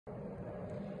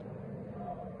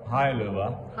Hi,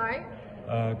 Lova. Hi.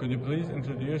 Could you please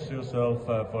introduce yourself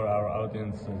for our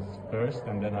audiences first,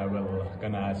 and then I will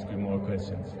gonna ask you more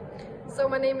questions. So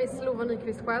my name is Lova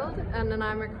نیکویست, and then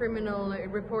I'm a criminal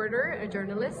reporter, a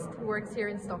journalist who works here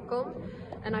in Stockholm.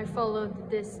 And I followed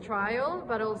this trial,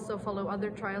 but also follow other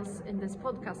trials in this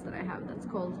podcast that I have that's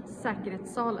called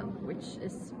Salen, which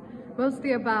is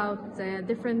mostly about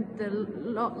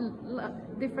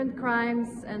different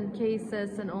crimes and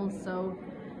cases, and also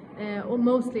or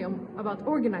mostly about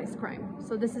organized crime.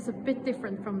 So this is a bit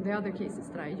different from the other cases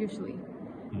that I usually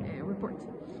report.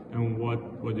 And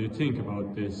what do you think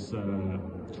about this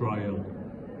trial?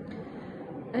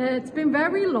 It's been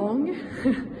very long.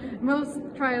 most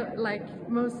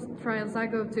trials I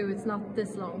go to, it's not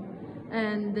this long,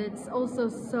 and it's also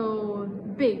so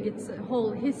big. It's a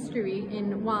whole history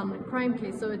in one crime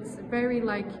case, so it's very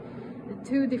like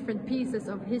two different pieces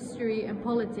of history and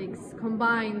politics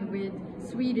combined with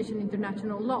Swedish and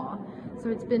international law. So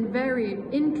it's been very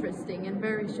interesting and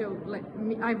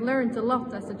I've learned a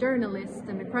lot as a journalist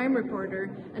and a crime reporter,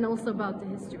 and also about the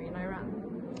history in Iran.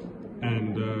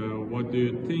 And what do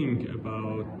you think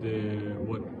about the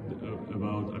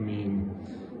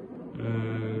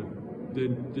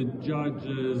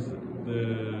judges,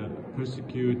 the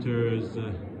prosecutors,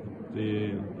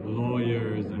 the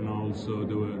lawyers, and also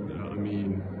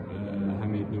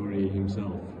Hamid Nouri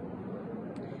himself?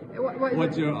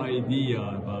 What's your idea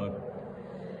about?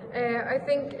 I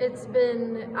think it's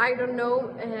been, I don't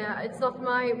know, it's not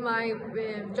my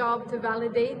job to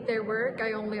validate their work.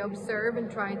 I only observe and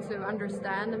try to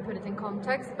understand and put it in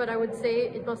context, but I would say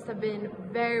it must have been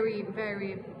very,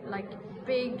 very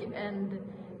big and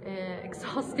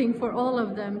exhausting for all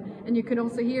of them. And you can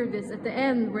also hear this at the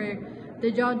end, where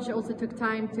the judge also took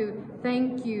time to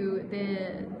thank you,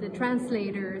 the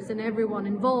translators and everyone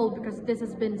involved, because this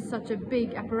has been such a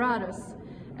big apparatus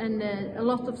and a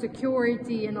lot of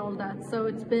security and all that. So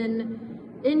it's been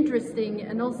interesting,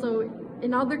 and also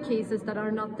in other cases that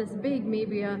are not this big,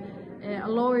 maybe a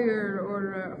lawyer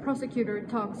or a prosecutor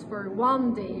talks for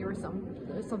one day or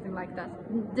something like that.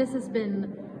 This has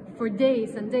been for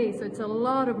days and days, so it's a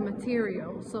lot of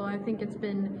material. So I think it's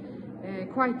been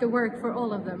quite the work for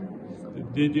all of them. So.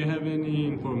 Did you have any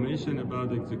information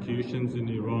about executions in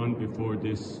Iran before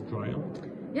this trial?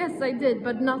 Yes, I did,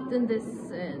 but not in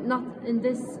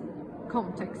this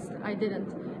context. I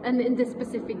didn't, and in this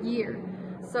specific year.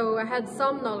 So I had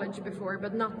some knowledge before,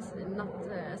 but not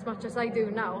as much as I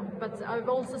do now. But I've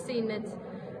also seen it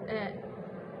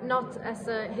not as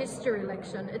a history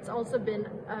election. It's also been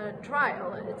a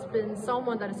trial. It's been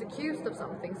someone that is accused of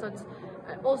something. So it's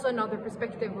also another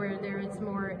perspective where there is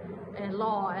more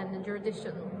law and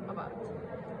jurisdiction about it.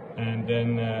 And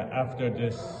then after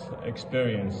this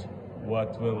experience,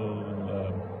 what will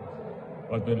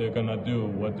you gonna do?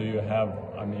 What do you have?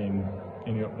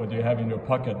 What do you have in your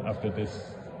pocket after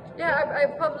this? Yeah,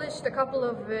 I've published a couple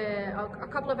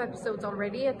of episodes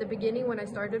already at the beginning when I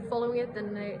started following it,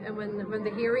 and when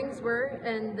the hearings were,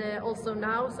 and also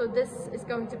now. So this is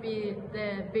going to be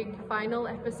the big final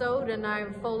episode, and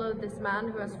I've followed this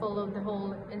man who has followed the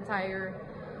whole entire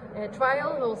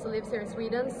trial, who also lives here in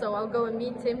Sweden. So I'll go and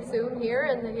meet him soon here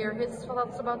and hear his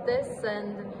thoughts about this.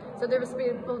 And so there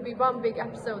will be one big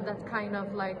episode that kind of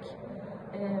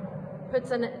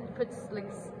puts an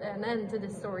end to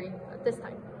this story at this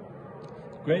time.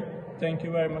 Great, thank you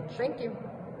very much. Thank you.